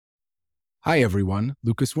Hi everyone,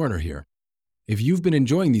 Lucas Werner here. If you've been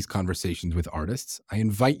enjoying these conversations with artists, I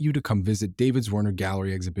invite you to come visit David's Werner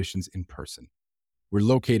Gallery exhibitions in person. We're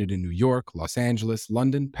located in New York, Los Angeles,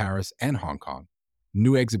 London, Paris, and Hong Kong.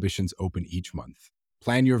 New exhibitions open each month.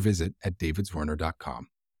 Plan your visit at davidswerner.com.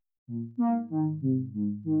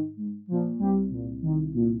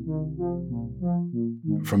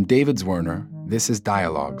 From David's Werner, this is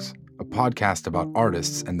Dialogues, a podcast about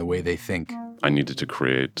artists and the way they think. I needed to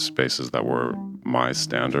create spaces that were my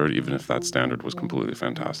standard, even if that standard was completely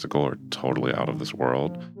fantastical or totally out of this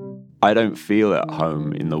world. I don't feel at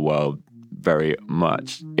home in the world very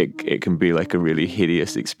much. It can be like a really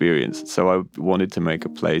hideous experience. So I wanted to make a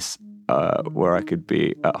place where I could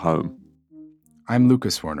be at home. I'm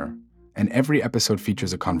Lucas Werner, and every episode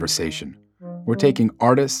features a conversation. We're taking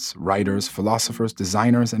artists, writers, philosophers,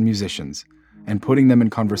 designers, and musicians, and putting them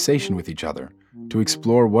in conversation with each other to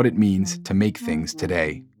explore what it means to make things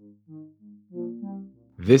today.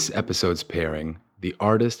 This episode's pairing, the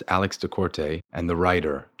artist Alex de Corte and the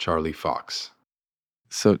writer Charlie Fox.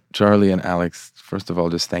 So Charlie and Alex, first of all,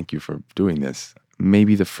 just thank you for doing this.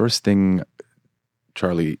 Maybe the first thing,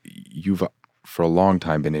 Charlie, you've for a long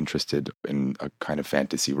time been interested in a kind of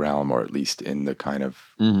fantasy realm, or at least in the kind of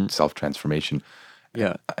self-transformation.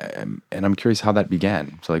 Yeah. And I'm curious how that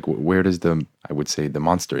began. So like, where does the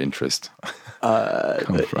monster interest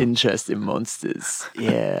come the from? interest in monsters.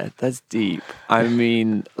 Yeah, that's deep. I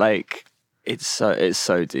mean, like, it's so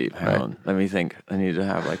deep. Hang on. Let me think. I need to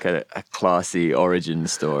have like a classy origin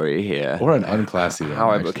story here. Or an unclassy one.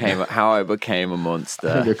 How I became a monster.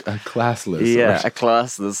 I think a classless. Yeah, a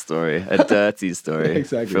classless story, a dirty story,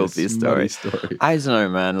 Exactly, filthy a smutty story. I don't know,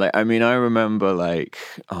 man. Like, I mean, I remember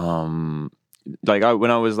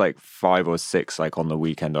when I was like 5 or 6, like on the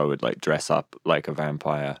weekend, I would like dress up like a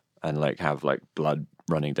vampire and like have like blood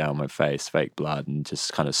running down my face, fake blood, and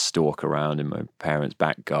just kind of stalk around in my parents'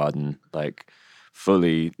 back garden, like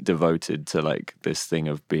fully devoted to like this thing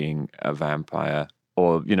of being a vampire.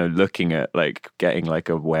 Or, you know, looking at like getting like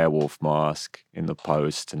a werewolf mask in the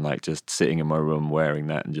post and like just sitting in my room wearing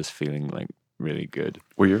that and just feeling like really good.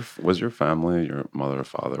 Was your family, your mother or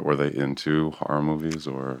father, were they into horror movies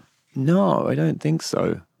or? No, I don't think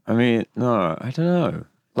so. I mean, no, I don't know.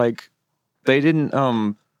 Like, they didn't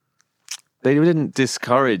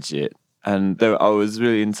discourage it, and I was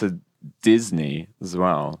really into Disney as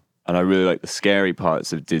well, and I really like the scary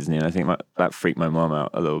parts of Disney, and I think that freaked my mom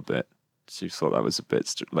out a little bit. She thought that was a bit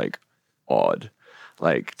like odd,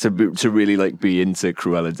 like to really like be into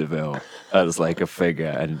Cruella de Vil as like a figure,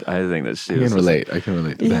 and I think that she was. I can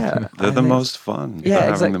relate to that. They're the most fun. Yeah, they're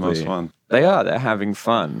exactly. having the most fun. They are. They're having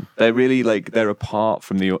fun. They're really like they're apart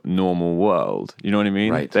from the normal world. You know what I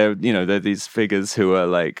mean? Right. They're these figures who are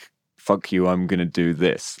like, fuck you, I'm gonna do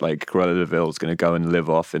this. Like Cruella de Vil's gonna go and live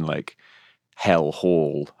off in like Hell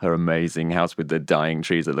Hall, her amazing house with the dying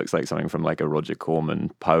trees that looks like something from like a Roger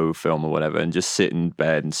Corman Poe film or whatever, and just sit in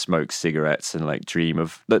bed and smoke cigarettes and like dream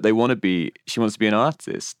of that she wants to be an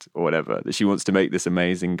artist or whatever, that she wants to make this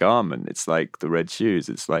amazing garment. It's like the red shoes.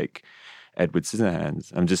 It's like Edward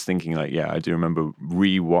Scissorhands. I'm just thinking like, yeah, I do remember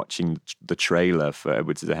re-watching the trailer for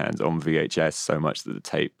Edward Scissorhands on VHS so much that the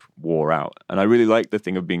tape wore out. And I really like the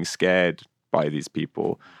thing of being scared by these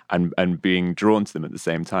people and being drawn to them at the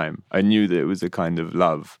same time. I knew that it was a kind of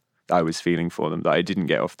love that I was feeling for them that I didn't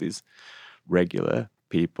get off these regular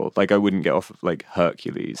people. Like I wouldn't get off of like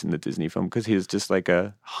Hercules in the Disney film because he was just like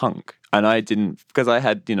a hunk. And I didn't, because I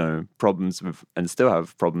had, problems with, and still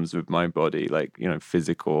have problems with my body, like,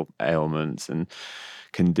 physical ailments and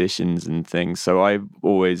conditions and things. So I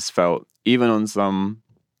always felt, even on some,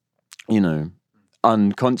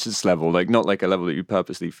 unconscious level, like not like a level that you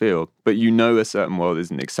purposely feel, but a certain world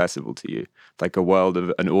isn't accessible to you. Like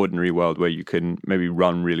an ordinary world where you can maybe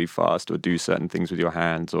run really fast or do certain things with your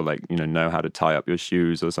hands, or like, know how to tie up your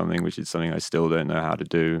shoes or something, which is something I still don't know how to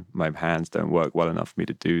do. My hands don't work well enough for me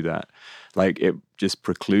to do that. Like it just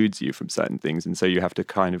precludes you from certain things. And so you have to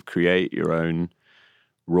kind of create your own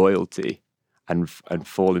royalty and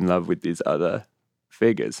fall in love with these other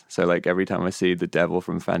figures. So like every time I see the devil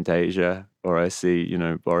from Fantasia, or I see,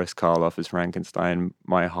 Boris Karloff as Frankenstein,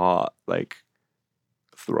 my heart like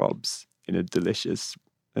throbs in a delicious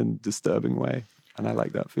and disturbing way. And I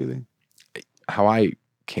like that feeling. How I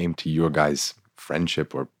came to your guys'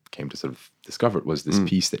 friendship, or came to sort of discover it, was this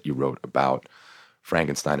piece that you wrote about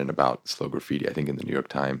Frankenstein and about slow graffiti, I think in the New York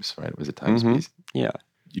Times, right? It was a Times piece. Yeah.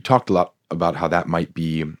 You talked a lot about how that might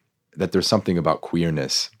be, that there's something about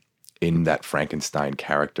queerness in that Frankenstein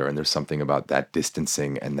character, and there's something about that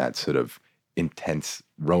distancing and that sort of intense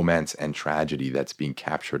romance and tragedy that's being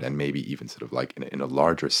captured, and maybe even sort of like in a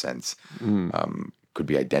larger sense, could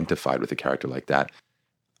be identified with a character like that.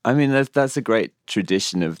 I mean, that's a great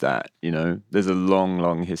tradition of that, you know. There's a long,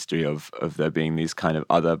 long history of there being these kind of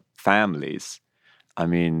other families. I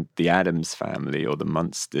mean, the Addams family or the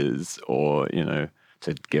Munsters, or, you know,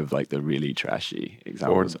 to give like the really trashy Or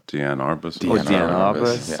examples. Deanne Arbus. Or Deanne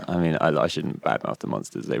Arbus, Arbus. yeah. I mean, I shouldn't badmouth the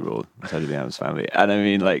Munsters. They rule. So did the Addams family. And I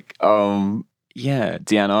mean, like, yeah,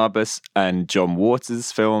 Deanne Arbus and John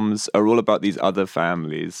Waters' films are all about these other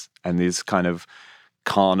families and these kind of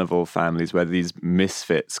carnival families where these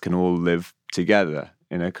misfits can all live together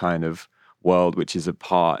in a kind of world which is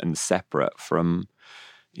apart and separate from,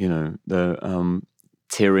 you know, the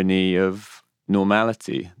tyranny of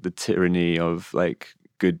normality, the tyranny of like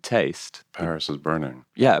good taste. Paris is burning.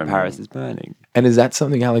 Yeah, Paris is burning. And is that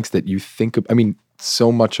something, Alex, that you think of? I mean,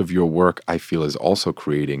 so much of your work, I feel, is also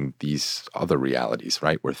creating these other realities,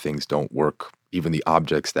 right? Where things don't work. Even the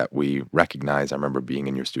objects that we recognize. I remember being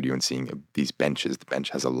in your studio and seeing these benches. The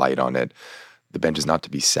bench has a light on it. The bench is not to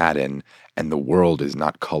be sat in. And the world is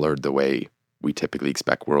not colored the way we typically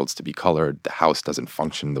expect worlds to be colored. The house doesn't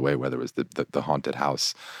function the way, whether it was the haunted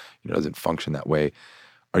house, you know, doesn't function that way.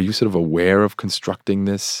 Are you sort of aware of constructing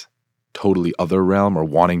this totally other realm or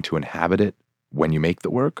wanting to inhabit it when you make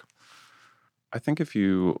the work? I think if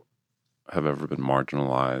you have ever been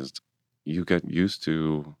marginalized, you get used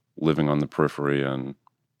to living on the periphery and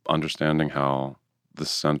understanding how the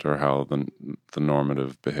center, how the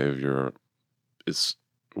normative behavior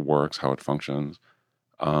works, how it functions.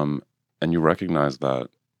 And you recognize that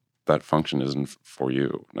that function isn't for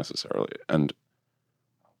you necessarily. And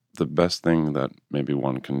the best thing that maybe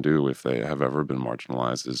one can do if they have ever been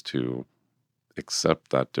marginalized is to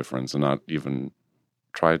accept that difference and not even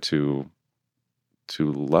try to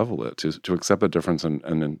level it, to accept the difference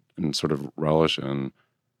and sort of relish in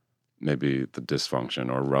maybe the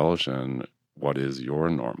dysfunction or relish in what is your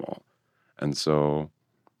normal. And so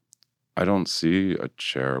I don't see a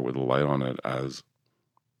chair with a light on it as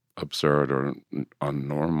absurd or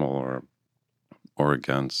unnormal or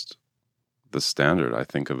against the standard. I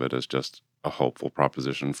think of it as just a hopeful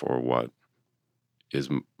proposition for what is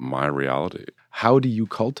my reality. How do you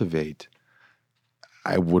cultivate,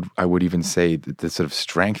 I would even say, the sort of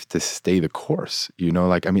strength to stay the course? You know,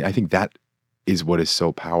 like, I mean, I think that is what is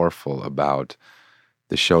so powerful about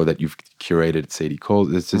the show that you've curated at Sadie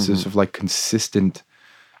Cole. It's this sort of like consistent,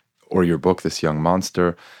 or your book, This Young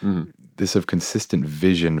Monster, this sort of consistent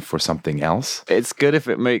vision for something else. It's good if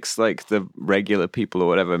it makes like the regular people or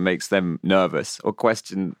whatever, makes them nervous or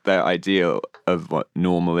question their idea of what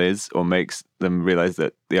normal is, or makes them realize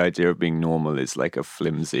that the idea of being normal is like a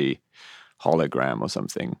flimsy hologram or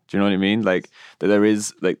something. Do you know what I mean? Like that there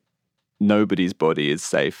is like nobody's body is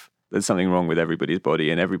safe. There's something wrong with everybody's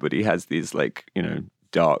body, and everybody has these like, you know,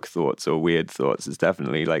 dark thoughts or weird thoughts. It's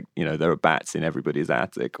definitely like, you know, there are bats in everybody's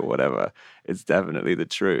attic or whatever. It's definitely the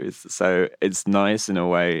truth. So it's nice in a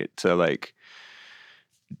way to like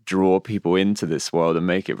draw people into this world and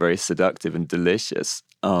make it very seductive and delicious.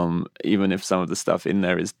 Even if some of the stuff in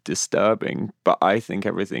there is disturbing, but I think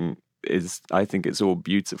it's all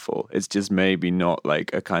beautiful. It's just maybe not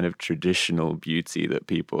like a kind of traditional beauty that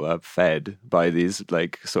people are fed by these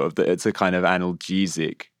like sort of, it's a kind of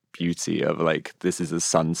analgesic beauty of like, this is a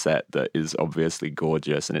sunset that is obviously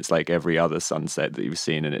gorgeous and it's like every other sunset that you've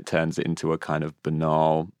seen, and it turns it into a kind of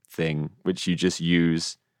banal thing which you just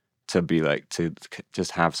use to be like, to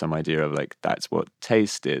just have some idea of like, that's what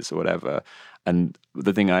taste is or whatever. And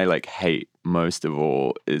the thing I like hate most of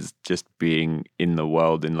all is just being in the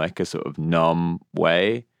world in like a sort of numb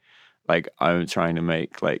way. Like I'm trying to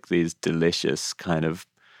make like these delicious kind of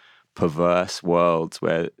perverse worlds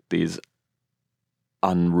where these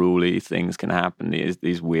unruly things can happen.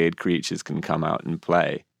 These weird creatures can come out and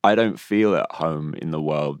play. I don't feel at home in the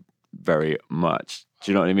world very much.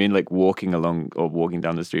 Do you know what I mean? Like walking along or walking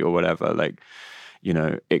down the street or whatever, like, you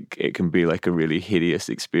know, it can be like a really hideous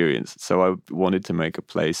experience. So I wanted to make a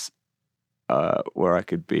place where I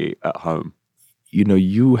could be at home. You know,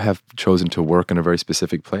 you have chosen to work in a very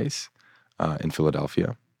specific place in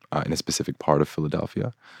Philadelphia, in a specific part of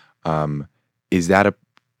Philadelphia. Is that a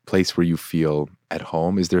place where you feel at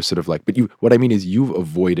home? Is there sort of like, what I mean is you've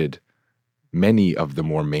avoided many of the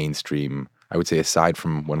more mainstream, I would say, aside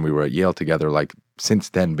from when we were at Yale together, like since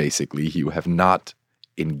then, basically, you have not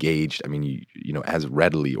engaged, I mean, you know, as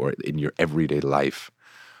readily or in your everyday life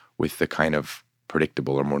with the kind of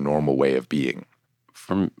predictable or more normal way of being.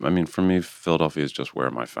 For me, Philadelphia is just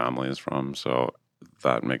where my family is from, so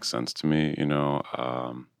that makes sense to me, you know.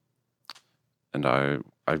 And I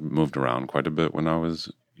moved around quite a bit when I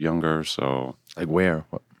was younger, so Like where?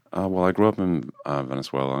 What? Well, I grew up in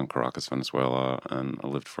Venezuela, in Caracas, Venezuela, and I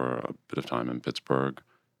lived for a bit of time in Pittsburgh,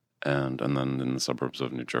 and then in the suburbs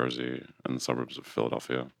of New Jersey and the suburbs of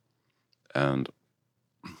Philadelphia. And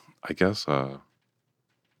I guess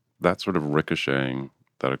that sort of ricocheting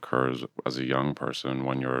that occurs as a young person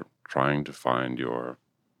when you're trying to trying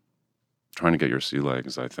to get your sea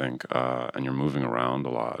legs, I think, and you're moving around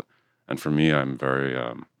a lot. And for me, I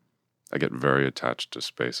get very attached to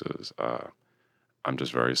spaces. I'm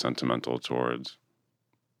just very sentimental towards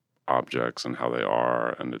objects and how they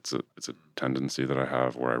are, and it's a tendency that I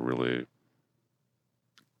have where I really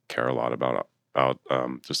care a lot about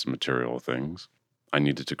just material things. I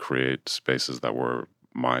needed to create spaces that were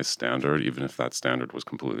my standard, even if that standard was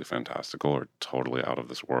completely fantastical or totally out of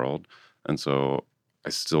this world. And so I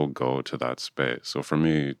still go to that space. So for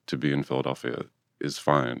me, to be in Philadelphia is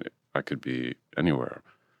fine. I could be anywhere,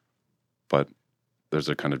 but there's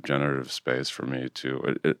a kind of generative space for me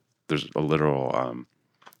to. There's a literal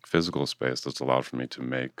physical space that's allowed for me to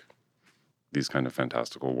make these kind of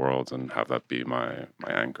fantastical worlds and have that be my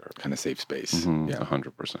anchor. Kind of safe space. Mm-hmm, Yeah.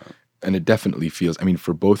 100%. And it definitely feels, I mean,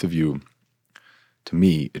 for both of you, to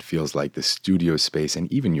me, it feels like the studio space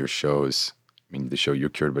and even your shows, I mean, the show you're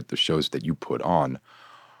cured, but the shows that you put on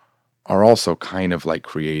are also kind of like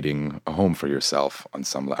creating a home for yourself on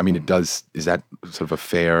some level. I mean, is that sort of a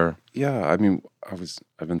fair? Yeah, I mean,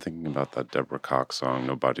 I've been thinking about that Deborah Cox song,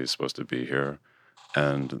 Nobody's Supposed to Be Here.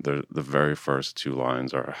 And the very first two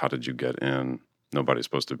lines are, how did you get in? Nobody's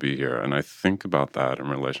supposed to be here. And I think about that in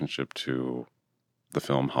relationship to the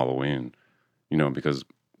film Halloween, because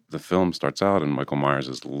the film starts out and Michael Myers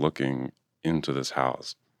is looking into this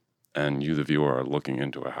house and you, the viewer, are looking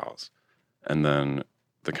into a house. And then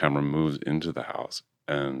the camera moves into the house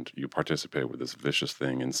and you participate with this vicious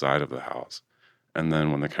thing inside of the house. And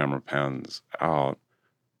then when the camera pans out,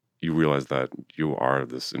 you realize that you are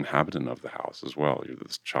this inhabitant of the house as well. You're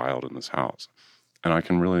this child in this house. And I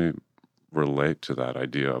can really relate to that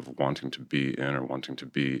idea of wanting to be in or wanting to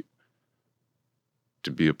be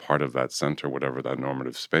a part of that center, whatever that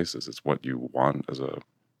normative space is. It's what you want as a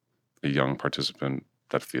young participant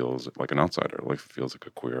that feels like an outsider, like feels like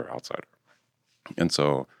a queer outsider. And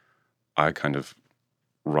so I kind of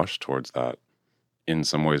rush towards that in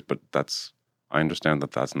some ways, but I understand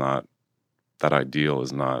that ideal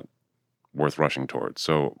is not worth rushing towards.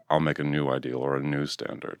 So I'll make a new ideal or a new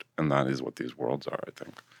standard. And that is what these worlds are, I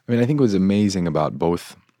think. I mean, I think what's amazing about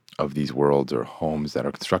both of these worlds or homes that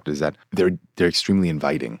are constructed is that they're extremely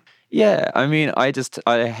inviting. Yeah, I mean, I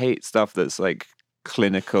hate stuff that's like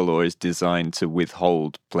clinical or is designed to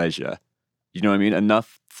withhold pleasure. You know what I mean?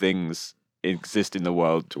 Enough things exist in the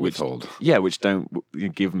world To withhold. Yeah, which don't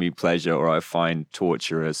give me pleasure or I find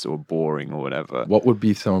torturous or boring or whatever. What would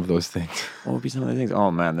be some of those things? What would be some of the things? Oh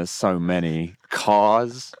man, there's so many.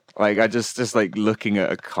 Cars. Like I just like looking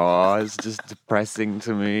at a car is just depressing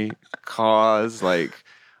to me. Cars, like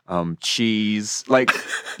cheese. Like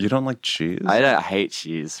You don't like cheese? I hate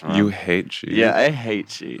cheese. Man. You hate cheese? Yeah, I hate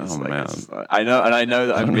cheese. Oh, like, man. I know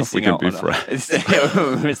that I'm missing out on friends.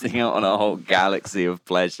 missing out on a whole galaxy of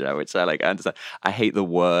pleasure, which I like. I understand. I hate the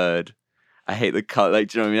word. I hate the color. Like,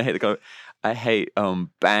 do you know what I mean? I hate the color. I hate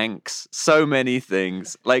banks. So many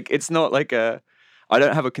things. Like, it's not like I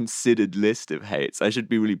don't have a considered list of hates. I should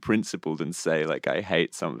be really principled and say like I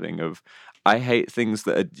hate something of. I hate things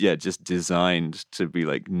that are just designed to be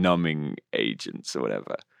like numbing agents or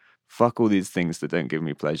whatever. Fuck all these things that don't give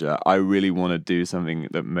me pleasure. I really want to do something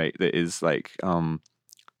that is like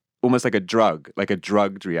almost like a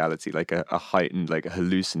drugged reality, like a heightened, like a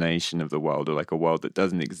hallucination of the world, or like a world that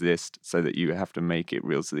doesn't exist, so that you have to make it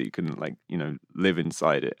real, so that you can like live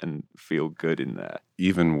inside it and feel good in there.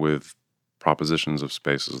 Even with propositions of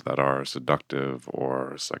spaces that are seductive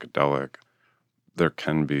or psychedelic, there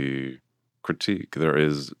can be critique.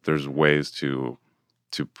 There's ways to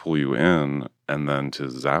pull you in and then to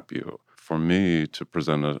zap you. For me, to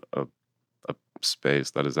present a space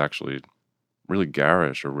that is actually really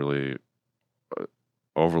garish or really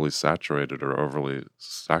overly saturated or overly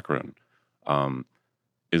saccharine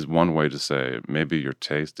is one way to say maybe your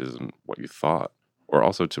taste isn't what you thought, or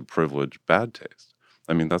also to privilege bad taste.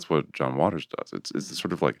 I mean, that's what John Waters does. It's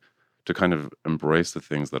sort of like to kind of embrace the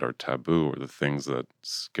things that are taboo or the things that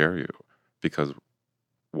scare you. Because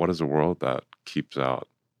what is a world that keeps out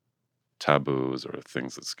taboos or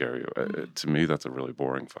things that scare you? To me, that's a really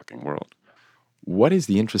boring fucking world. What is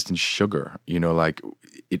the interest in sugar? Like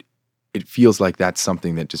it feels like that's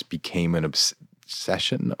something that just became an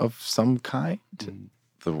obsession of some kind.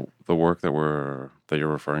 The work that you're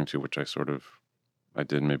referring to, which I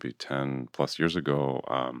did maybe 10 plus years ago,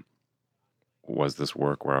 was this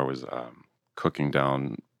work where I was cooking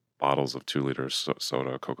down bottles of 2-liter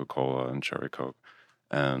soda, Coca-Cola, and Cherry Coke,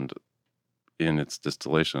 and in its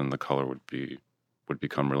distillation, the color would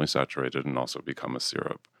become really saturated and also become a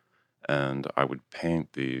syrup. And I would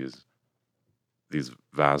paint these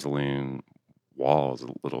Vaseline walls,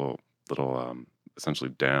 little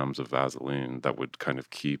essentially dams of Vaseline that would kind of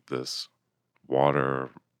keep this water,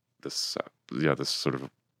 this sort of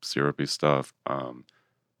syrupy stuff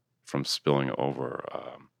from spilling over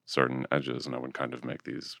certain edges, and I would kind of make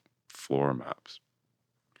these floor maps.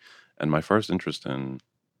 And my first interest in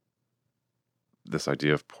this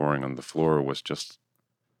idea of pouring on the floor was just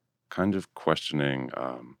kind of questioning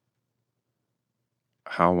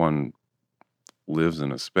how one lives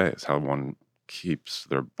in a space, how one keeps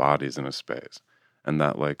their bodies in a space, and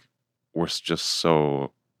that like we're just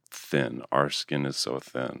so thin. Our skin is so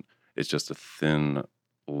thin. It's just a thin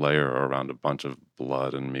layer around a bunch of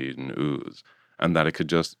blood and meat and ooze, and that it could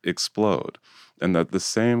just explode. And that the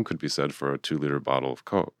same could be said for a 2-liter bottle of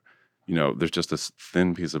Coke. You know, there's just this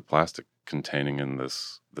thin piece of plastic containing in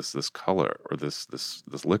this color or this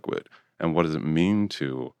liquid. And what does it mean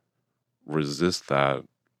to resist that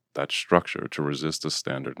structure, to resist a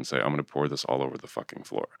standard and say, I'm going to pour this all over the fucking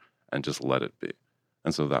floor and just let it be?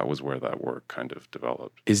 And so that was where that work kind of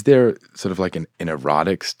developed. Is there sort of like an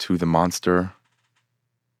erotics to the monster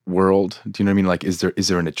world? Do you know what I mean? Like, is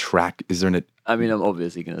there an I mean, I'm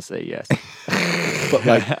obviously going to say yes. but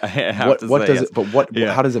like, what does yes. it? But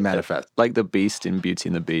how does it manifest? Like the Beast in Beauty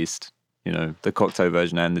and the Beast, you know, the Cocteau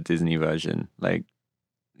version and the Disney version. Like,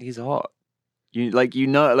 he's hot. You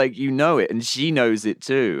know it, and she knows it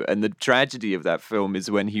too. And the tragedy of that film is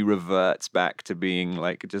when he reverts back to being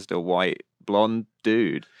like just a white blonde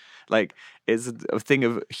dude. Like, it's a thing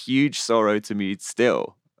of huge sorrow to me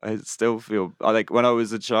still. I still feel like when I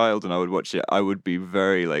was a child and I would watch it, I would be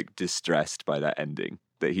very like distressed by that ending,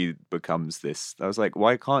 that he becomes this. I was like,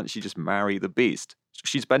 why can't she just marry the Beast?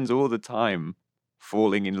 She spends all the time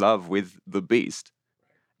falling in love with the Beast,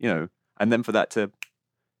 you know, and then for that to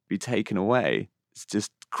be taken away, it's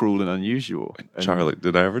just cruel and unusual. And Charlie,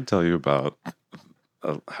 did I ever tell you about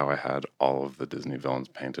how I had all of the Disney villains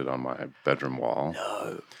painted on my bedroom wall?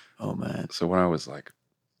 No. Oh, man. So when I was like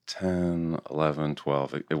 10, 11,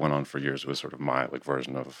 12, it went on for years. It was sort of my like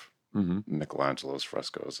version of Michelangelo's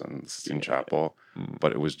frescoes in the Sistine Chapel,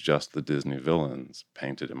 but it was just the Disney villains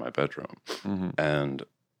painted in my bedroom. And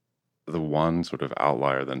the one sort of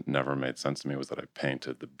outlier that never made sense to me was that I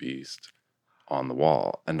painted the Beast on the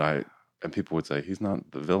wall, and people would say he's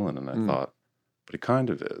not the villain, and I thought, but he kind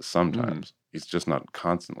of is sometimes. He's just not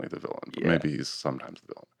constantly the villain, but maybe he's sometimes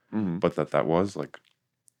the villain. But that was like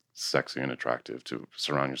sexy and attractive to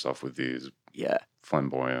surround yourself with these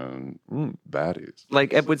flamboyant baddies.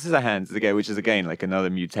 Like Edward Scissorhands, which is again like another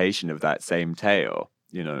mutation of that same tale,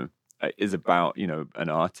 you know, is about, you know, an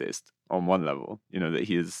artist on one level, you know, that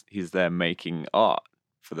he's there making art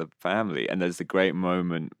for the family, and there's a great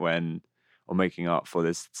moment when, or making art for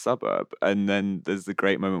this suburb, and then there's the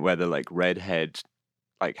great moment where the like redhead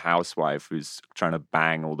like housewife who's trying to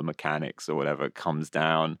bang all the mechanics or whatever comes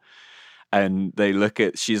down, and they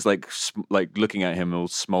she's like looking at him all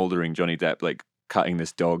smoldering, Johnny Depp like cutting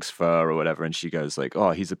this dog's fur or whatever, and she goes like,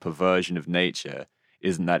 oh, he's a perversion of nature,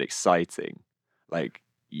 isn't that exciting? Like,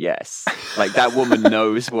 yes, like that woman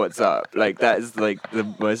knows what's up. Like that is like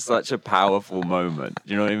such a powerful moment.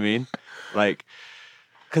 Do you know what I mean? Like,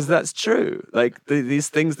 because that's true. Like these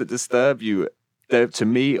things that disturb you, they're to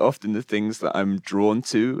me often the things that I'm drawn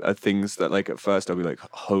to are things that like at first I'll be like,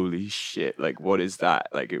 holy shit, like what is that?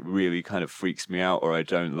 Like it really kind of freaks me out, or I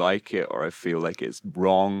don't like it, or I feel like it's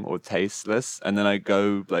wrong or tasteless, and then I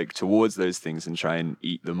go like towards those things and try and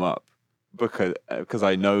eat them up, because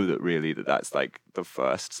I know that really that's like the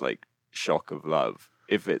first like shock of love.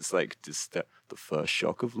 If it's like just the first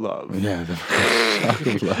shock of love. Yeah, the first shock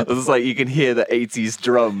of love. It's like you can hear the 80s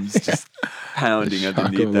drums just pounding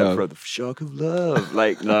underneath that for the shock of love.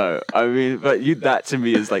 Like, no, I mean, but that to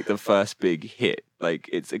me is like the first big hit. Like,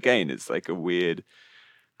 it's like a weird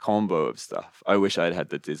combo of stuff. I wish I'd had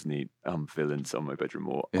the Disney villains on my bedroom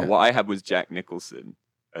wall. Yeah. What I had was Jack Nicholson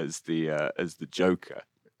as the Joker.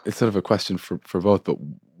 It's sort of a question for both, but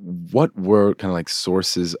what were kind of like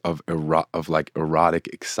sources of erotic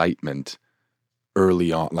excitement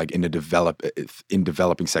early on, like in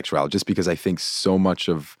developing sexuality? Just because I think so much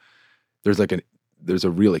of there's a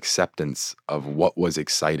real acceptance of what was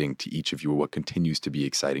exciting to each of you, or what continues to be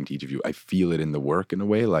exciting to each of you. I feel it in the work in a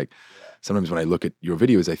way. Like sometimes when I look at your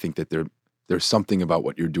videos, I think that there's something about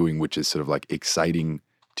what you're doing which is sort of like exciting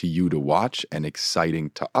to you to watch and exciting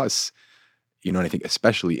to us. You know, and I think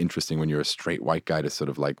especially interesting when you're a straight white guy to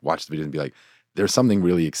sort of like watch the video and be like, there's something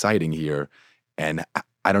really exciting here. And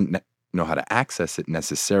I don't know how to access it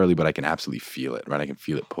necessarily, but I can absolutely feel it, right? I can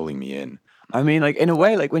feel it pulling me in. I mean, like in a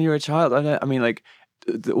way, like when you're a child, I mean, like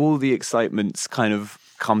all the excitements kind of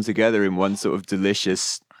come together in one sort of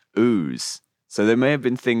delicious ooze. So there may have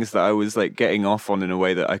been things that I was like getting off on in a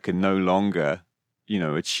way that I could no longer,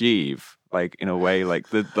 achieve. Like in a way, like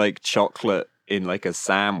the chocolate in like a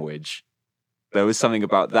sandwich. There was something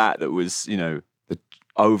about that was,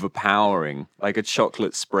 overpowering, like a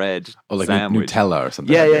chocolate spread Like sandwich. Nutella or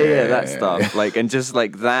something. Yeah, that stuff. Like, and just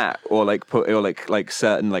like that, or like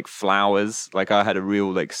certain like flowers. Like I had a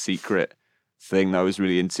real like secret thing that I was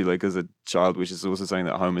really into, like as a child, which is also something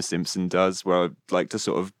that Homer Simpson does, where I'd like to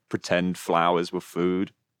sort of pretend flowers were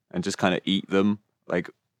food and just kind of eat them, like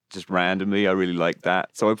just randomly. I really liked that.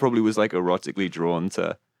 So I probably was like erotically drawn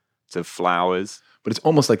to flowers. But it's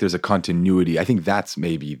almost like there's a continuity. I think that's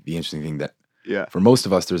maybe the interesting thing, that Yeah. for most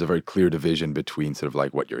of us, there's a very clear division between sort of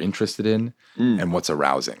like what you're interested in and what's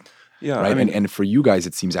arousing. Yeah. Right. I mean, and for you guys,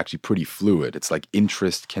 it seems actually pretty fluid. It's like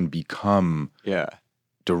interest can become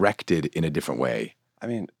directed in a different way. I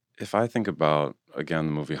mean, if I think about, again,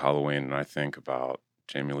 the movie Halloween, and I think about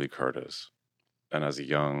Jamie Lee Curtis, and as a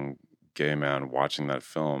young gay man watching that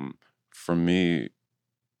film, for me,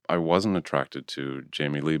 I wasn't attracted to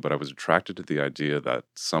Jamie Lee, but I was attracted to the idea that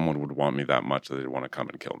someone would want me that much that they'd want to come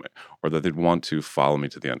and kill me, or that they'd want to follow me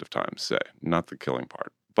to the end of time, say, not the killing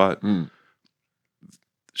part. But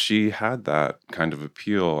she had that kind of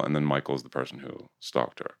appeal, and then Michael's the person who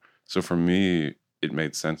stalked her. So for me, it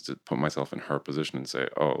made sense to put myself in her position and say,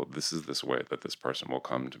 oh, this is this way that this person will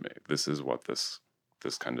come to me. This is what this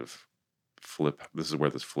kind of flip, this is where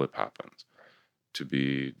this flip happens. To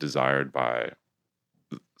be desired by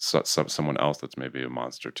someone else that's maybe a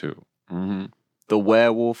monster too. Mm-hmm. The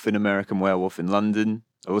werewolf in American Werewolf in London.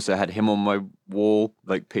 I also had him on my wall,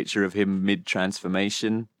 like picture of him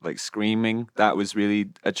mid-transformation, like screaming. That was really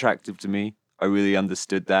attractive to me. I really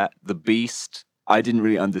understood that. The Beast, I didn't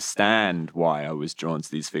really understand why I was drawn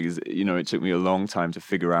to these figures. It took me a long time to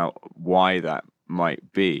figure out why that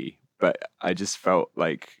might be, but I just felt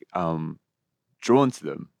like drawn to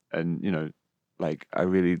them, and like I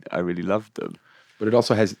really loved them. But it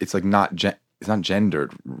also has, it's like it's not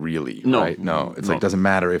gendered really, right? No, it's like, it doesn't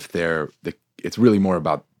matter if it's really more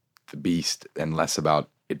about the beast and less about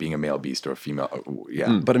it being a male beast or a female.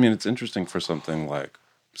 But I mean, it's interesting for something like,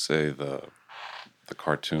 say, the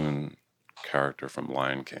cartoon character from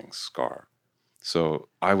Lion King, Scar. So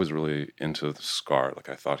I was really into Scar. Like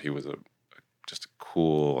I thought he was just a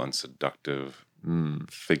cool and seductive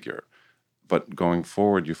figure. But going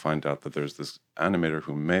forward, you find out that there's this animator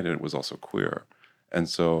who made it was also queer. And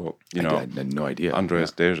so, I had no idea.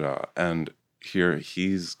 Andres Deja, and here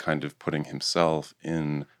he's kind of putting himself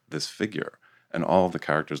in this figure. And all of the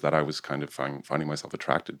characters that I was kind of finding myself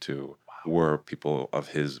attracted to were people of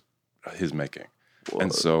his making. Whoa.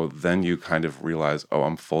 And so then you kind of realize, oh,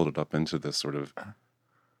 I'm folded up into this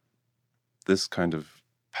this kind of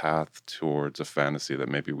path towards a fantasy that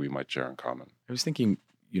maybe we might share in common. I was thinking,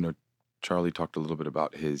 Charlie talked a little bit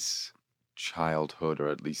about his childhood, or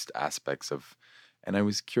at least aspects of, and I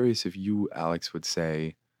was curious if you, Alex, would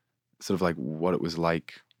say sort of like what it was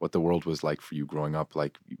like, what the world was like for you growing up.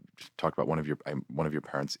 Like you talked about one of your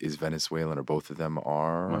parents is Venezuelan, or both of them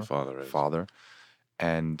are. My father is.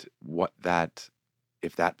 And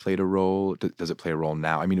if that played a role, does it play a role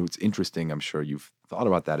now? I mean, what's interesting, I'm sure you've thought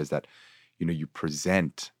about that, is that, you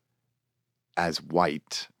present as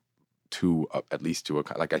white to at least to a,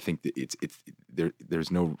 like, I think that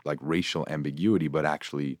there's no like racial ambiguity, but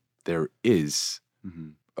actually there is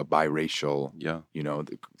a biracial,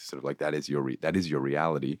 sort of like that is your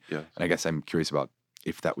reality. Yeah. And I guess I'm curious about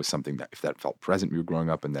if that was something if that felt present when you were growing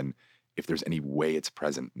up, and then if there's any way it's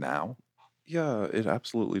present now. Yeah, it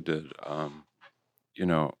absolutely did.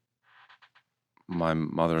 My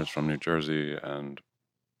mother is from New Jersey, and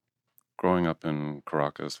growing up in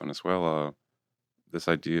Caracas, Venezuela, this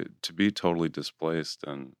idea to be totally displaced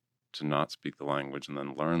and to not speak the language and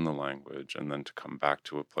then learn the language and then to come back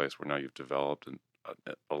to a place where now you've developed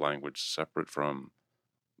a language separate from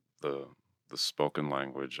the spoken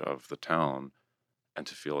language of the town, and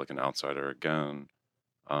to feel like an outsider again,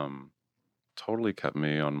 totally kept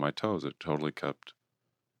me on my toes. It totally kept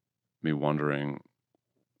me wondering,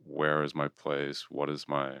 where is my place? What is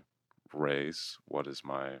my race? What is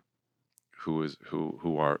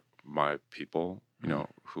who are my people?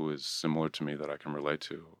 Who is similar to me that I can relate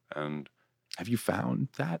to? And have you found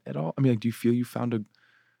that at all? I mean, like, do you feel you found a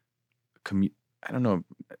I don't know,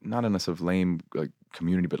 not in a sort of lame like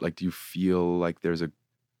community, but like, do you feel like there's a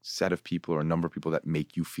set of people or a number of people that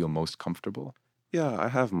make you feel most comfortable? Yeah, I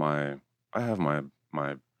have my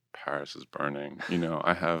Paris is burning. You know,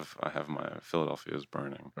 I have my Philadelphia is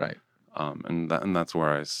burning. Right. And that's where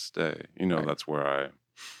I stay. You know, Right. that's where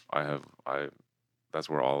I that's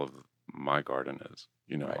where all of my garden is.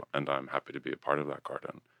 You know, Right. and I'm happy to be a part of that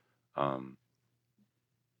garden.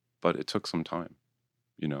 But it took some time.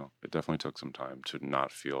 You know, it definitely took some time to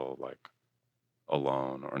not feel like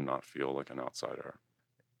alone or not feel like an outsider.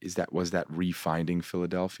 Was that refinding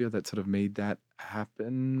Philadelphia that sort of made that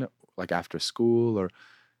happen, like after school, or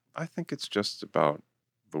I think it's just about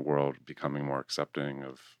the world becoming more accepting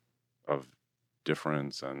of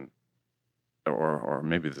difference, and or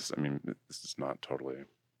maybe this, I mean, this is not totally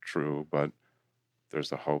true, but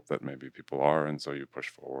there's a hope that maybe people are, and so you push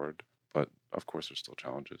forward. But of course there's still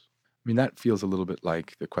challenges. I mean, that feels a little bit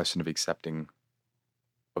like the question of accepting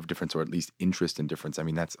of difference, or at least interest in difference. I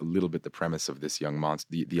mean, that's a little bit the premise of this young monster.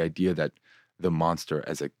 The idea that the monster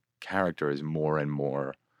as a character is more and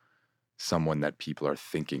more someone that people are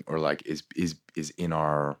thinking, or like is in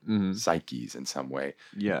our psyches in some way.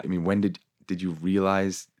 Yeah. I mean, when did you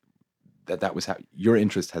realize that was how your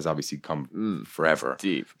interest has obviously come forever?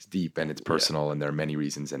 Deep. It's deep and it's personal, and there are many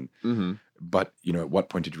reasons. And but you know, at what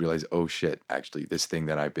point did you realize, oh shit, actually, this thing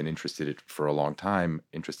that I've been interested in for a long time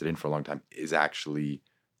is actually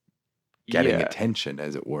getting attention,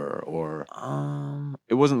 as it were? Or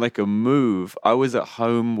it wasn't like a move. I was at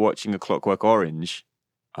home watching A Clockwork Orange,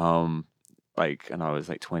 and I was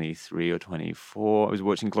like 23 or 24. I was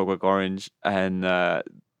watching Clockwork Orange, and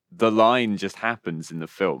the line just happens in the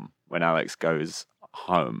film when Alex goes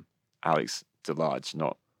home. Alex DeLarge,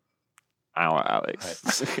 not our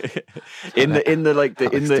Alex. Right.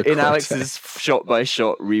 in Alex's shot by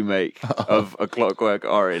shot remake of A Clockwork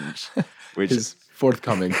Orange, which his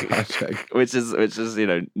forthcoming project, which is you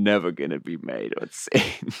know, never gonna be made or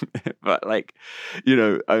seen. But like, you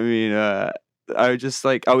know, I mean, I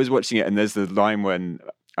was watching it, and there's the line when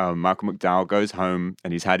Malcolm McDowell goes home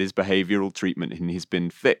and he's had his behavioral treatment and he's been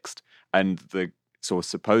fixed, and the sort of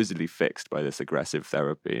supposedly fixed by this aggressive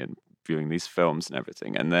therapy and viewing these films and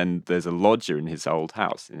everything. And then there's a lodger in his old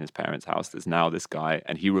house, in his parents' house. There's now this guy,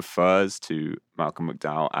 and he refers to Malcolm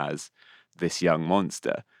McDowell as this young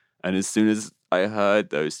monster. And as soon as I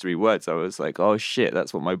heard those three words, I was like, oh shit,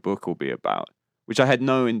 that's what my book will be about. Which I had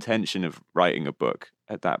no intention of writing a book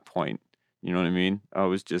at that point. You know what I mean? I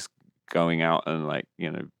was just going out and, like,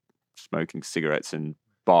 you know, smoking cigarettes and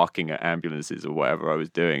barking at ambulances or whatever I was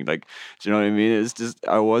doing. Like, do you know what I mean? It's just,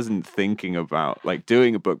 I wasn't thinking about like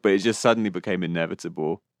doing a book, but it just suddenly became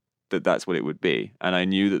inevitable that that's what it would be. And I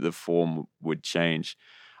knew that the form would change.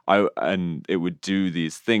 And it would do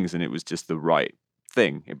these things, and it was just the right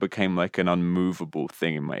thing. It became like an unmovable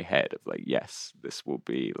thing in my head of like, yes, this will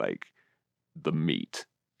be like the meat.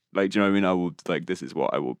 Like, do you know what I mean? I will, like, this is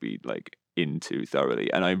what I will be like into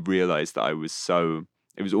thoroughly. And I realized that it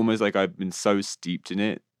was almost like I've been so steeped in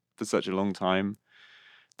it for such a long time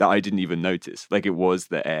that I didn't even notice. Like, it was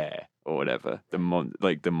the air or whatever, the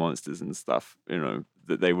monsters and stuff, you know,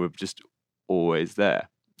 that they were just always there.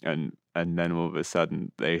 And then all of a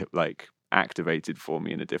sudden they like activated for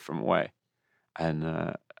me in a different way. And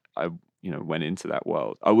I, you know, went into that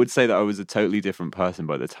world. I would say that I was a totally different person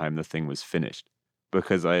by the time the thing was finished,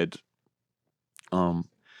 because I had,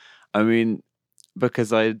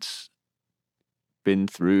 because I'd been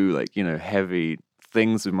through, like, you know, heavy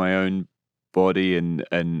things with my own body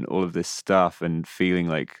and all of this stuff, and feeling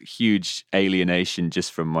like huge alienation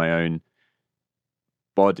just from my own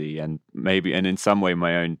body and in some way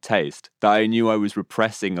my own taste, that I knew I was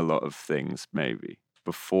repressing a lot of things maybe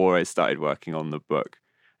before I started working on the book.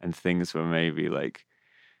 And things were maybe like,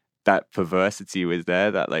 that perversity was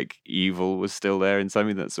there, that like evil was still there in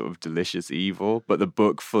something, that sort of delicious evil, but the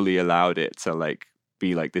book fully allowed it to like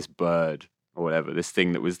be like this bird or whatever, this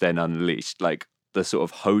thing that was then unleashed. Like, the sort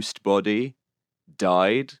of host body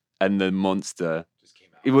died and the monster just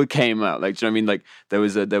came out. Like, do you know what I mean? Like, there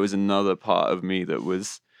was another part of me that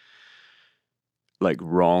was like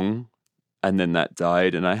wrong, and then that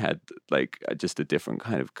died, and I had like just a different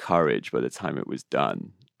kind of courage by the time it was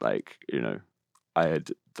done. Like, you know, I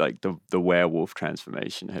had like the werewolf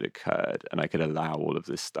transformation had occurred, and I could allow all of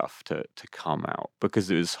this stuff to come out,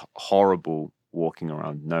 because it was horrible walking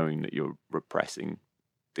around knowing that you're repressing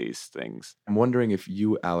these things. I'm wondering if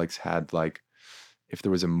you, Alex, had like, if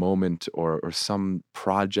there was a moment or some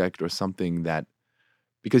project or something that,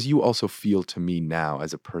 because you also feel to me now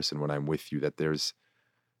as a person when I'm with you that there's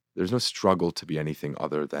no struggle to be anything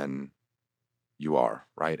other than you are,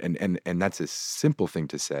 right? And that's a simple thing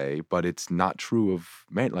to say, but it's not true of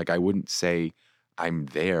men. Like, I wouldn't say I'm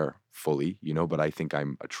there fully, you know, but I think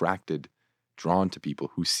I'm attracted, drawn to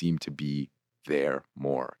people who seem to be there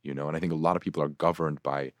more, you know. And I think a lot of people are governed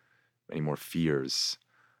by any more fears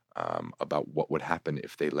about what would happen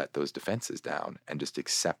if they let those defenses down and just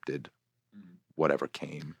accepted whatever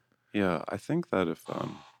came. Yeah, I think that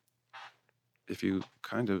if you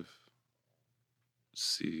kind of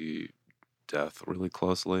see death really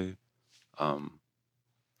closely,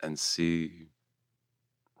 and see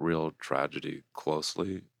real tragedy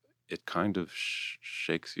closely, it kind of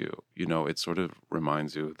shakes you. You know, it sort of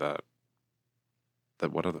reminds you that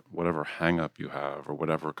whatever hang up you have, or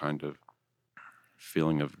whatever kind of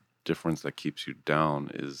feeling of difference that keeps you down,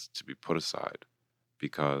 is to be put aside,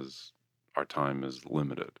 because our time is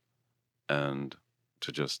limited, and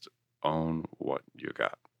to just own what you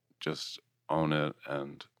got, just own it,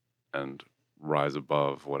 and rise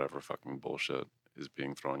above whatever fucking bullshit is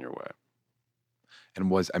being thrown your way.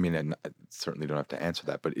 And and I certainly don't have to answer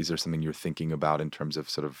that, but is there something you're thinking about in terms of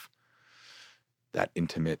sort of that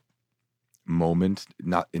intimate moment,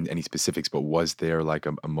 not in any specifics, but was there like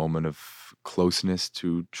a moment of closeness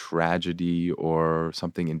to tragedy or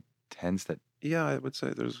something intense that Yeah, I would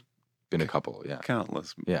say there's been a couple,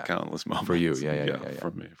 countless moments for you, yeah.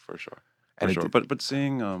 for me, for sure, And for sure. But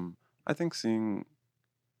seeing, I think seeing,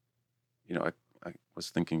 you know, I was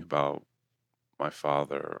thinking about my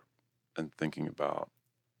father and thinking about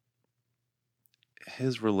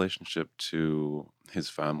his relationship to his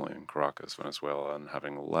family in Caracas, Venezuela, and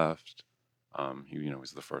having left, he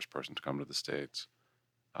was the first person to come to the States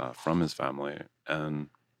from his family, and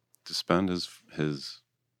to spend his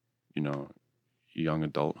young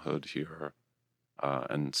adulthood here,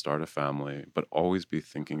 and start a family, but always be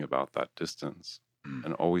thinking about that distance,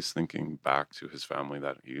 and always thinking back to his family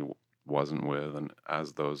that he wasn't with, and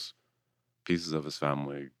as those pieces of his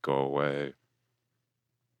family go away,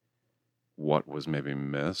 what was maybe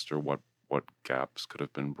missed, or what gaps could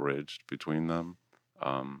have been bridged between them.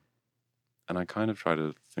 And I kind of try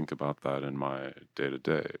to think about that in my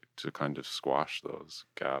day-to-day, to kind of squash those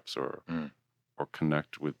gaps, or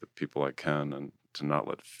connect with the people I can, and to not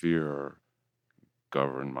let fear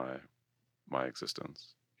govern my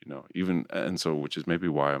existence, even, and so, which is maybe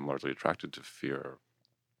why I'm largely attracted to fear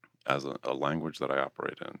as a language that I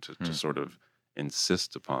operate in, to sort of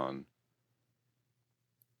insist upon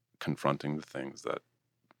confronting the things that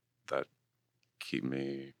keep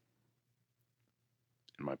me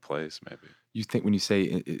in my place, maybe. You think when you say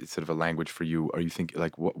it's sort of a language for you, are you thinking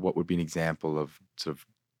like what would be an example of sort of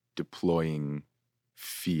deploying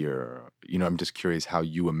fear? I'm just curious how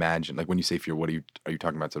you imagine, like when you say fear, what are you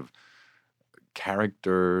talking about, sort of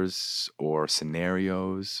characters or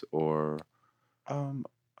scenarios, or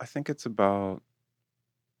I think it's about,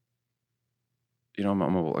 I'm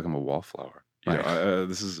a wallflower. Right.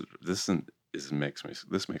 This makes me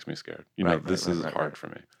scared. This is hard for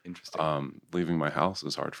me. Interesting. Leaving my house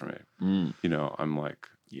is hard for me. I'm like,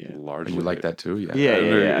 largely. And you like that too? Yeah.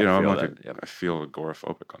 Yeah. I feel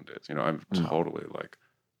agoraphobic on days. I'm totally like,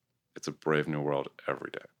 it's a brave new world every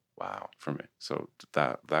day. Wow. For me. So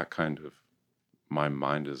that kind of, my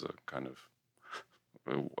mind is a kind of,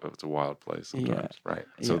 it's a wild place sometimes. Yeah, right.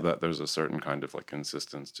 So that there's a certain kind of like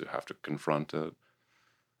insistence to have to confront it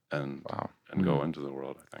and go into the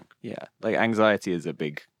world, I think. Yeah. Like anxiety is a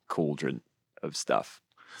big cauldron of stuff.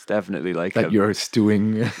 It's definitely like that you're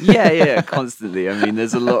stewing. Yeah, constantly. I mean,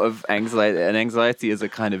 there's a lot of anxiety, and anxiety is a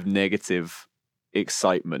kind of negative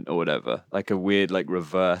excitement or whatever, like a weird, like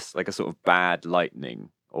reverse, like a sort of bad lightning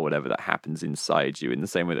or whatever that happens inside you, in the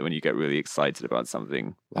same way that when you get really excited about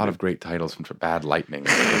something. A lot of great titles for Bad Lightning.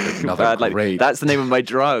 Bad Lightning. That's the name of my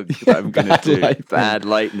drug that I'm going to do. Lightning. Bad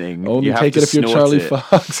Lightning. Only you have take to it if you're Charlie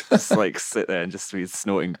Fox. Just like sit there and just be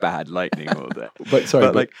snorting Bad Lightning all day.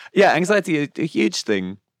 But like, yeah, anxiety is a huge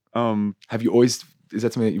thing. Have you always, is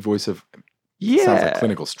that something that you've always have, yeah, sounds like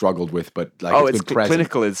clinical, struggled with, but like it's been present?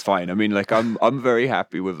 Clinical is fine. I mean, like I'm very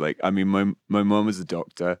happy with, like, I mean, my mom was a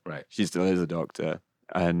doctor. Right. She still is a doctor.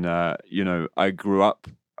 And, I grew up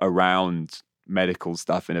around medical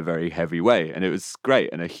stuff in a very heavy way. And it was great,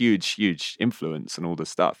 and a huge, huge influence on all the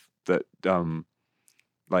stuff that,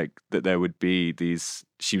 like, that there would be these,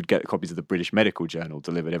 she would get copies of the British Medical Journal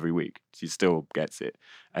delivered every week. She still gets it.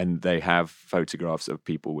 And they have photographs of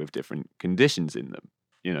people with different conditions in them.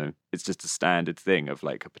 It's just a standard thing of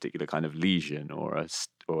like a particular kind of lesion or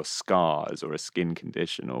scars or a skin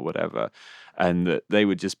condition or whatever. And that they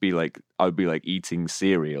would just be like, I would be like eating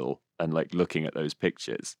cereal and like looking at those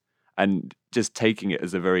pictures and just taking it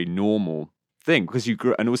as a very normal thing, because you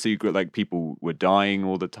grew like people were dying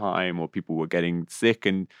all the time, or people were getting sick,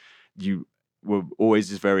 and you were always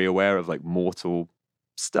just very aware of like mortal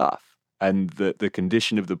stuff, and the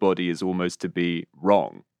condition of the body is almost to be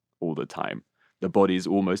wrong all the time. The body is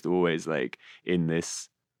almost always like in this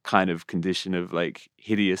kind of condition of like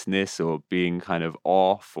hideousness or being kind of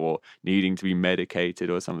off or needing to be medicated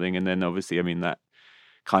or something. And then obviously, I mean, that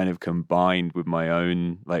kind of combined with my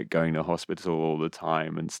own like going to hospital all the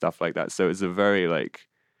time and stuff like that. So it's a very like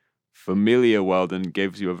familiar world and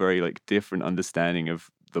gives you a very like different understanding of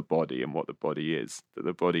the body and what the body is. That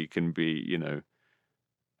the body can be, you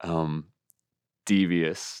know,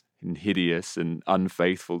 devious and hideous and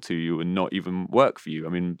unfaithful to you and not even work for you. I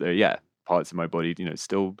mean, yeah, parts of my body, you know,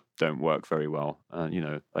 still don't work very well. You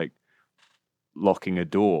know, like locking a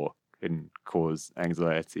door can cause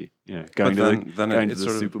anxiety. You know, going to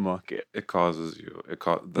the supermarket. It causes you.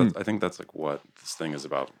 I think that's like what this thing is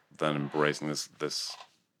about. Then embracing this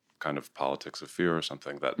kind of politics of fear or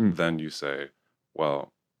something. That then you say,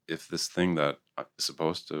 well, if this thing that is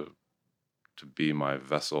supposed to be my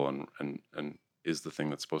vessel and is the thing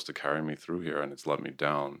that's supposed to carry me through here and it's let me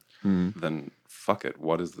down, then fuck it.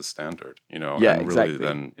 What is the standard? You know? Yeah, and exactly. Really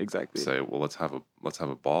then exactly. say, well, let's have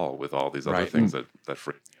a ball with all these other things that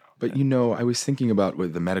freak me out. But you know, I was thinking about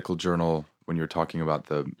with the medical journal when you were talking about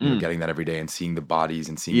the you know, getting that every day and seeing the bodies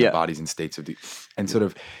and seeing the bodies in states of the and sort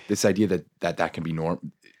of this idea that can be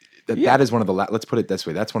norm. That is one of the let's put it this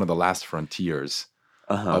way. That's one of the last frontiers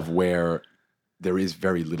of where there is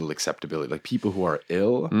very little acceptability. Like people who are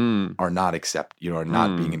ill are not are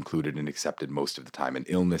not being included and accepted most of the time. And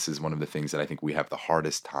illness is one of the things that I think we have the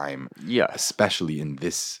hardest time, especially in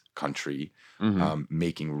this country,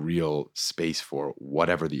 making real space for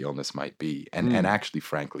whatever the illness might be. And actually,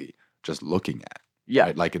 frankly, just looking at. Yeah.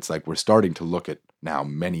 Right? Like it's like we're starting to look at now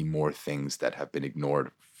many more things that have been ignored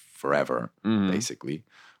forever, basically,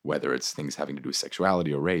 whether it's things having to do with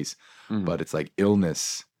sexuality or race. But it's like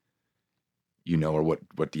illness, you know, or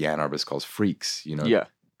what Deanne Arbus calls freaks, you know. Yeah.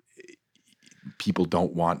 People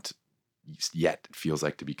don't want yet, it feels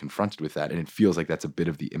like, to be confronted with that. And it feels like that's a bit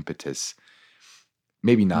of the impetus,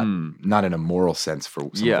 maybe not in a moral sense for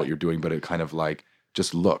some of what you're doing, but it kind of like,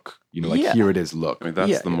 just look, you know, like here it is, look. I mean,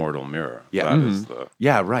 that's the mortal mirror. Yeah. That is the...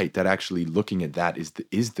 Yeah, right. That actually looking at that is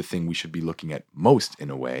the thing we should be looking at most in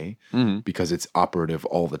a way, because it's operative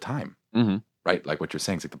all the time, right? Like what you're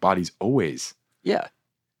saying, it's like the body's always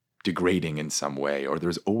degrading in some way, or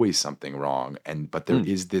there's always something wrong. But there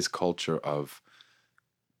is this culture of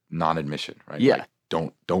non-admission, right? Yeah.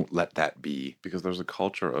 Like, don't let that be. Because there's a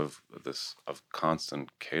culture of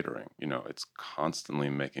constant catering. You know, it's constantly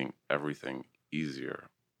making everything easier.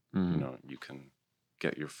 You know, you can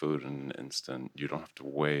get your food in an instant. You don't have to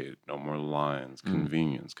wait. No more lines.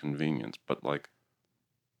 Convenience. But like,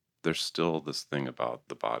 there's still this thing about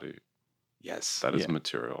the body. Yes. That is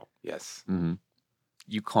material. Yes.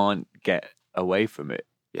 You can't get away from it.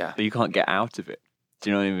 Yeah. You can't get out of it. Do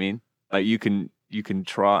you know what I mean? Like you can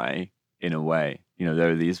try in a way. You know,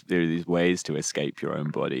 there are these ways to escape your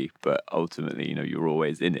own body, but ultimately, you know, you're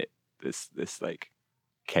always in it. This like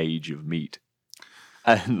cage of meat.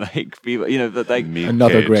 And like people, you know, that like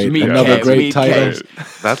another great title.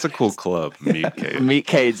 That's a cool club, Meat Cage. Meat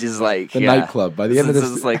Cage is like the nightclub. By the end of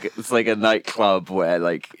this, it's like a nightclub where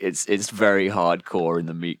like it's very hardcore in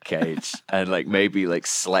the Meat Cage, and like maybe like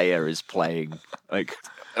Slayer is playing like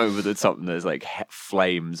over the top, and there's like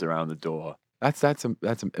flames around the door. That's I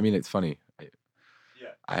mean, it's funny.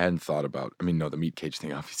 I hadn't thought about. I mean, no, the Meat Cage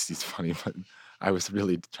thing obviously is funny, but I was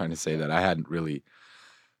really trying to say that I hadn't really,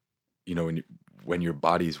 you know, when your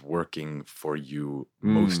body's working for you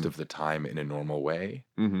most of the time in a normal way,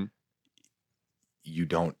 you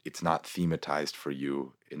don't. It's not thematized for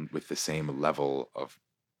you with the same level of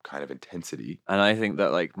kind of intensity. And I think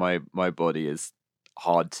that like my body is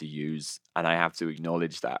hard to use, and I have to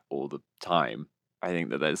acknowledge that all the time. I think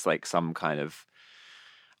that there's like some kind of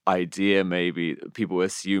idea, maybe people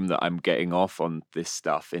assume that I'm getting off on this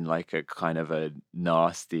stuff in like a kind of a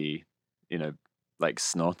nasty, you know, like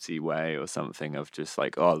snotty way or something, of just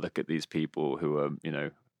like, oh, look at these people who are, you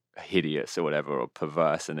know, hideous or whatever, or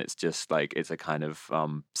perverse, and it's just like it's a kind of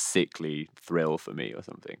sickly thrill for me or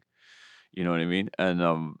something. You know what I mean? And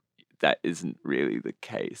that isn't really the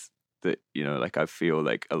case. That, you know, like I feel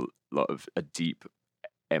like a lot of a deep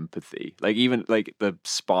empathy, like even like the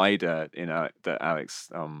spider, you know, that Alex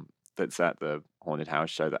that's at the haunted house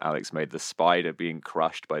show that Alex made, the spider being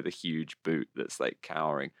crushed by the huge boot that's like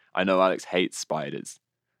cowering. I know Alex hates spiders,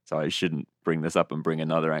 so I shouldn't bring this up and bring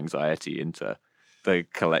another anxiety into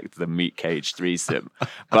the Meat Cage threesome.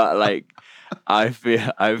 But like I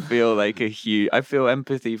feel like I feel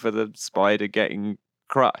empathy for the spider getting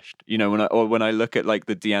crushed. You know, when I look at like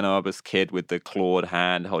the Deanne Arbus kid with the clawed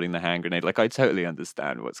hand holding the hand grenade, like I totally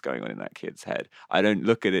understand what's going on in that kid's head. I don't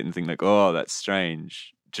look at it and think like, oh, that's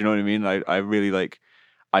strange. Do you know what I mean? I really like,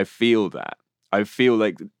 I feel that. I feel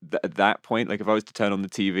like at that point, like if I was to turn on the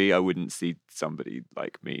TV, I wouldn't see somebody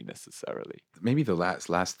like me necessarily. Maybe the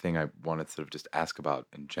last thing I wanted to sort of just ask about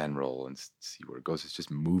in general and see where it goes is just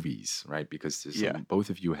movies, right? Because both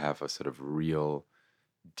of you have a sort of real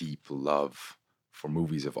deep love for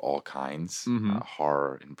movies of all kinds,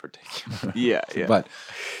 horror in particular. Yeah.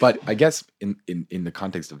 But I guess in the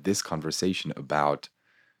context of this conversation about,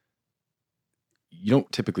 you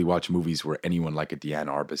don't typically watch movies where anyone like a Deanne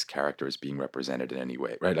Arbus character is being represented in any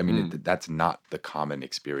way, right? I mean, that's not the common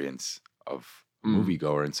experience of a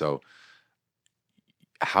moviegoer. And so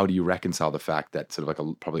how do you reconcile the fact that sort of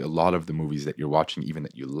like probably a lot of the movies that you're watching, even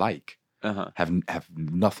that you like, have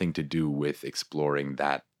nothing to do with exploring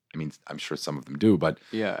that? I mean, I'm sure some of them do, but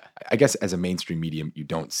I guess as a mainstream medium, you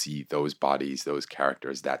don't see those bodies, those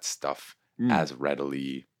characters, that stuff as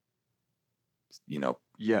readily,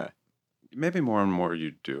 Yeah. Maybe more and more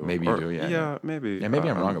you do. Maybe you do, yeah. Yeah, maybe. Yeah, maybe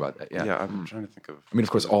I'm wrong about that. Yeah. Yeah, I'm trying to think of. I mean, of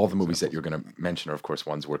course, all the movies that you're going to mention are, of course,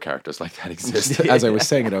 ones where characters like that exist. As I was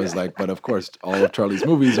saying it, I was like, but of course, all of Charlie's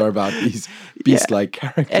movies are about these beast-like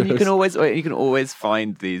characters. And you can always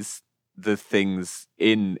find the things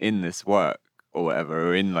in this work or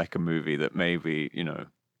whatever, or in like a movie that maybe,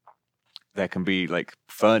 there can be like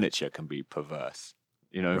furniture can be perverse.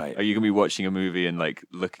 Right. Or you can be watching a movie and like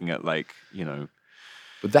looking at like,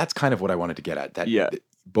 But that's kind of what I wanted to get at. That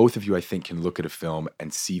both of you, I think, can look at a film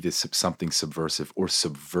and see this something subversive or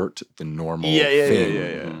subvert the normal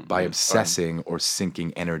thing by obsessing or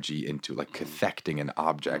sinking energy into, like, cathecting an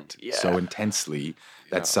object so intensely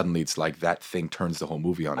that suddenly it's like that thing turns the whole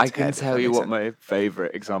movie on its head. I can tell you what my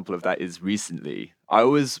favorite example of that is recently. I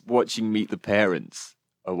was watching Meet the Parents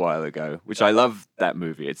a while ago, which I love that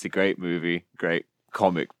movie. It's a great movie, great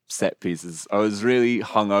comic set pieces. I was really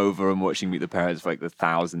hungover and watching Meet the Parents for like the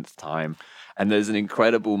 1000th time. And there's an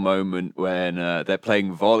incredible moment when they're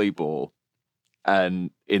playing volleyball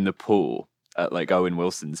and in the pool at like Owen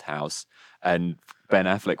Wilson's house. And Ben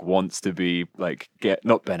Affleck wants to be like,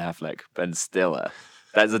 not Ben Affleck, Ben Stiller.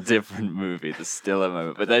 That's a different movie, the Stiller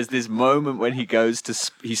moment. But there's this moment when he goes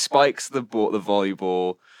to, he spikes the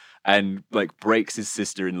volleyball and like breaks his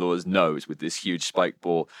sister-in-law's nose with this huge spike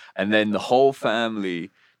ball. And then the whole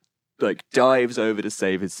family like dives over to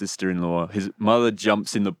save his sister-in-law. His mother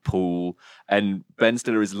jumps in the pool and Ben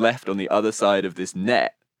Stiller is left on the other side of this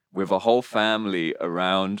net with a whole family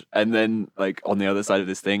around, and then like on the other side of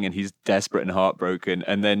this thing, and he's desperate and heartbroken.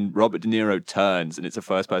 And then Robert De Niro turns and it's a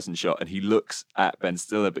first-person shot and he looks at Ben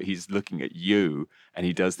Stiller, but he's looking at you, and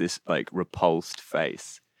he does this like repulsed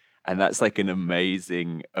face. And that's like an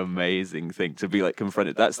amazing, amazing thing to be like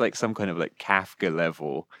confronted. That's like some kind of like Kafka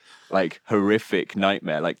level, like horrific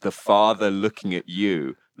nightmare. Like the father looking at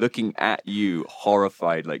you,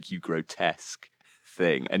 horrified, like you grotesque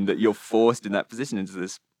thing. And that you're forced in that position into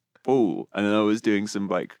this pool. And then I was doing some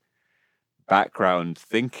like background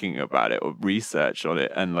thinking about it or research on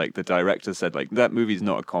it. And like the director said, like, that movie's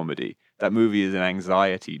not a comedy. That movie is an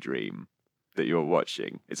anxiety dream that you're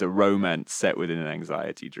watching. It's a romance set within an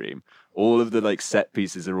anxiety dream. All of the like set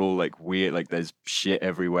pieces are all like weird, like there's shit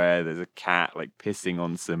everywhere, there's a cat like pissing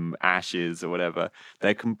on some ashes or whatever.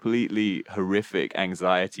 They're completely horrific,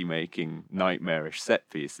 anxiety making, nightmarish set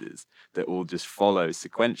pieces that all just follow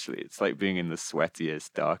sequentially. It's like being in the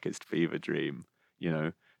sweatiest, darkest fever dream,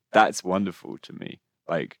 That's wonderful to me.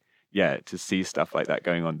 Like, yeah, to see stuff like that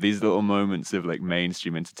going on, these little moments of like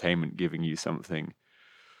mainstream entertainment giving you something,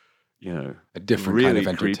 a different really kind of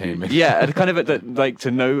entertainment. Yeah, and kind of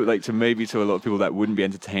to maybe to a lot of people that wouldn't be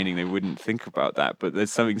entertaining, they wouldn't think about that. But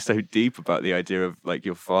there's something so deep about the idea of like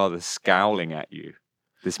your father scowling at you,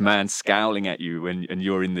 this man scowling at you and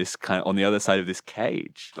you're in this kind of on the other side of this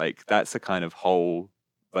cage. Like that's a kind of whole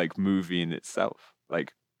like movie in itself.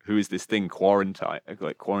 Like who is this thing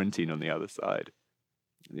quarantine on the other side?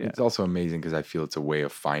 Yeah. It's also amazing because I feel it's a way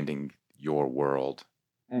of finding your world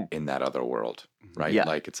in that other world, right? Yeah.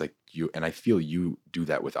 Like it's like you, and I feel you do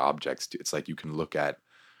that with objects too. It's like you can look at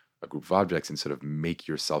a group of objects and sort of make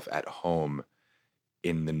yourself at home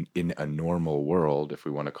in a normal world, if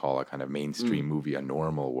we want to call a kind of mainstream movie a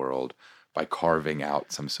normal world, by carving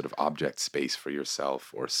out some sort of object space for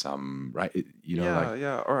yourself or some, right?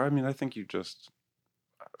 Or I mean, I think you just,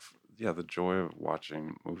 the joy of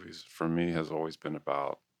watching movies for me has always been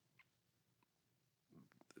about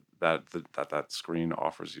that screen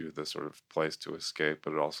offers you this sort of place to escape,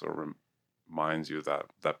 but it also reminds you that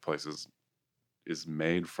that place is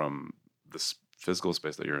made from the physical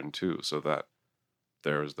space that you're in too, so that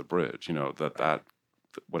there's the bridge, that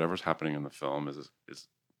whatever's happening in the film is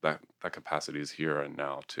that capacity is here and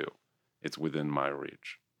now too. It's within my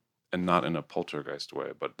reach, and not in a poltergeist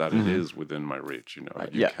way, but that it is within my reach.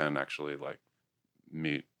 You can actually like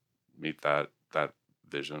meet that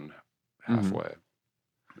vision Mm-hmm. halfway,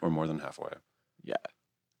 or more than halfway. Yeah.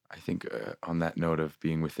 I think on that note of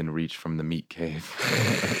being within reach from the meat cave,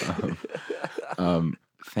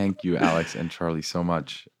 thank you, Alex and Charlie, so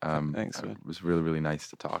much. Thanks, man. It was really, really nice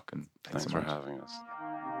to talk, and thanks Thanks so for much. having us.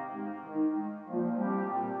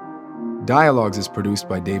 Dialogues is produced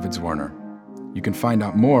by David Zwerner. You can find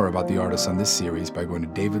out more about the artists on this series by going to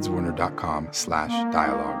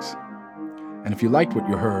davidzwerner.com/dialogues. And if you liked what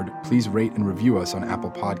you heard, please rate and review us on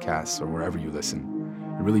Apple Podcasts or wherever you listen.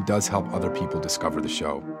 It really does help other people discover the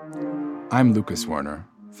show. I'm Lucas Werner.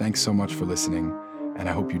 Thanks so much for listening, and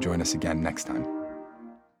I hope you join us again next time.